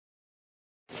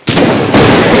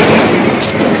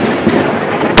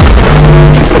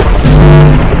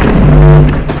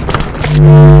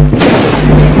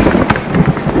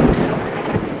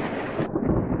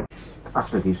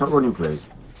you stop running, please?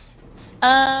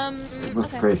 Much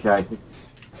Okay. appreciated.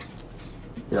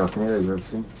 Yeah, I can hear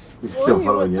everything. He's Whoa, still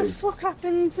following what you. the fuck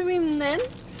happened to him then?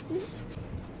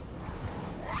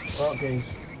 Right, guys.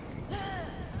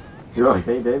 You're right,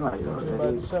 mate. You're right. About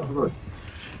You're yourself. good.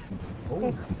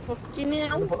 Oh, Fucking I'm hell.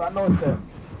 gonna put that knife there.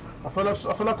 I feel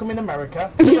like I'm in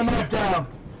America. Put the knife down.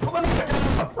 Put the knife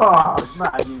down. Oh,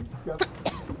 man, you...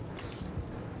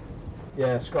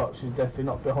 Yeah, Scott. She's definitely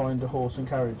not behind a horse and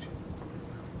carriage.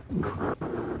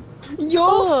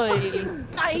 You're Oi. fucking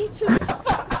right as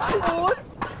fuck, Sean.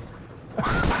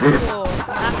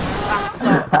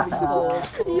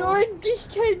 You're a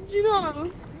dickhead, you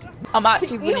know. I'm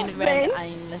actually running Yeah, around man.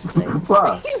 aimlessly.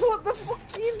 What? What the fuck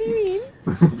are you doing?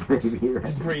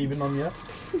 He's breathing on you.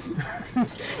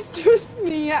 Trust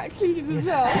me, actually, as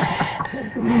well.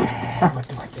 What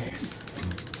do I do?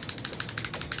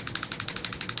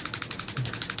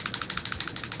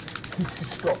 This is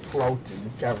Scott floating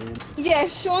and carrying. Yeah,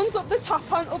 Sean's up the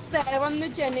top and up there on the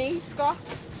Jenny, Scott.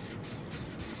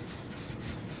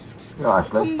 Right,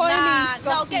 Come by me, Nah, Scott.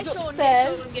 no, get He's Sean,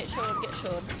 upstairs.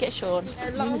 get Sean.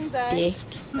 A long day.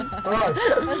 Dick. Right.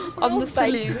 On the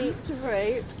saloon. saloon. Each of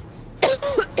right.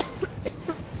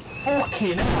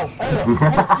 Fucking hell.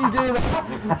 How do you do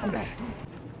that?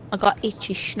 I got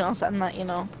itchy schnoz and that, you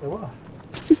know. Hey, what?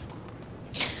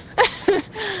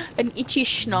 An itchy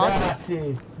schnoz.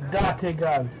 Dirty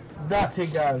girl. Dirty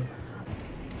girl.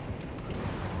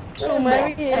 Sean, where are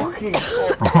you? Fucking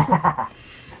fuck.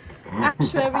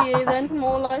 Ash, where are you then?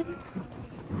 More like.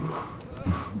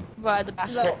 Right at the back.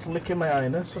 Scott's licking my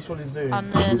anus, that's what he's doing. On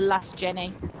the last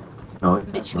Jenny. No,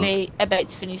 it's Literally about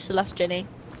to finish the last Jenny.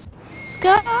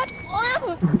 Scott!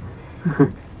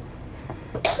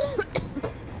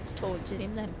 It's taunting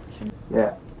him then.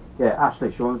 not. Yeah,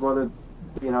 Ashley, Sean's by the,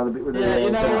 the bit with the... Yeah,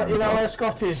 you know where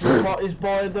Scott is? He's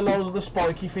by the loads of the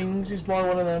spiky things, he's by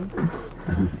one of them.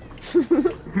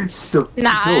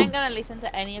 Nah, I ain't gonna listen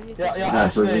to any of you. Yeah,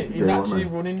 That's what actually, you he's do, actually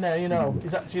mate. running there, you know.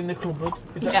 He's actually in the cupboard.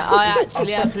 Yeah, I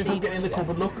actually I'm have definitely seen get in the you.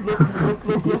 cupboard.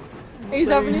 Look. He's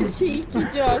having a cheeky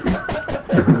job.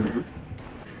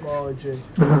 My G.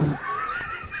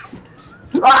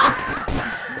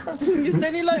 You're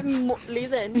sounding like Muttley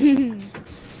then.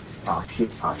 Oh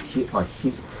shit. Yeah,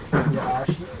 shit.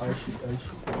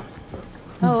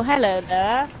 Oh, hello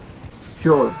there.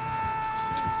 Sean,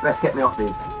 let's get me off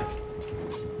here.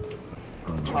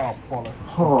 Oh, bollocks.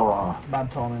 Oh, Bad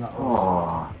timing that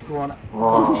was. oh, Go on.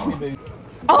 oh.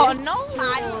 Oh no,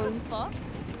 Sean. fuck.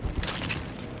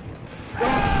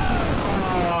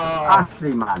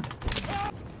 Ashley, man.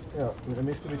 Yeah, let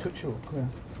me touch you. Come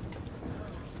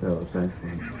here. Oh, thanks,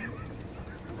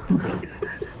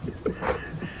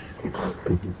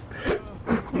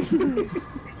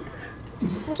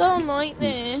 I don't like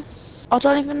this. I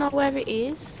don't even know where it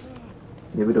is.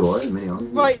 Yeah, we do it, many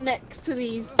on. Right next to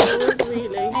these doors,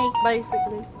 really.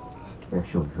 Basically. Yeah,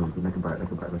 Sean, make a break.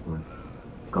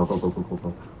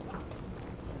 Go.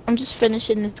 I'm just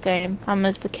finishing this game. I'm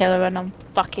as the killer and I'm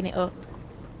fucking it up.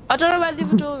 I don't know where the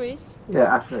other door is.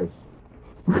 Yeah, Ashley.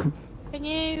 Can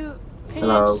you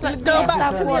Hello. just let me Go back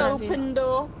stab to the one of you? open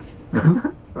door.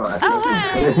 Right, Oh,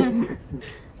 Ashley.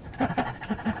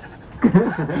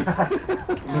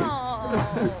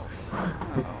 Oh.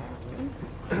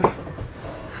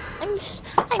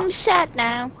 I'm sad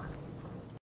now.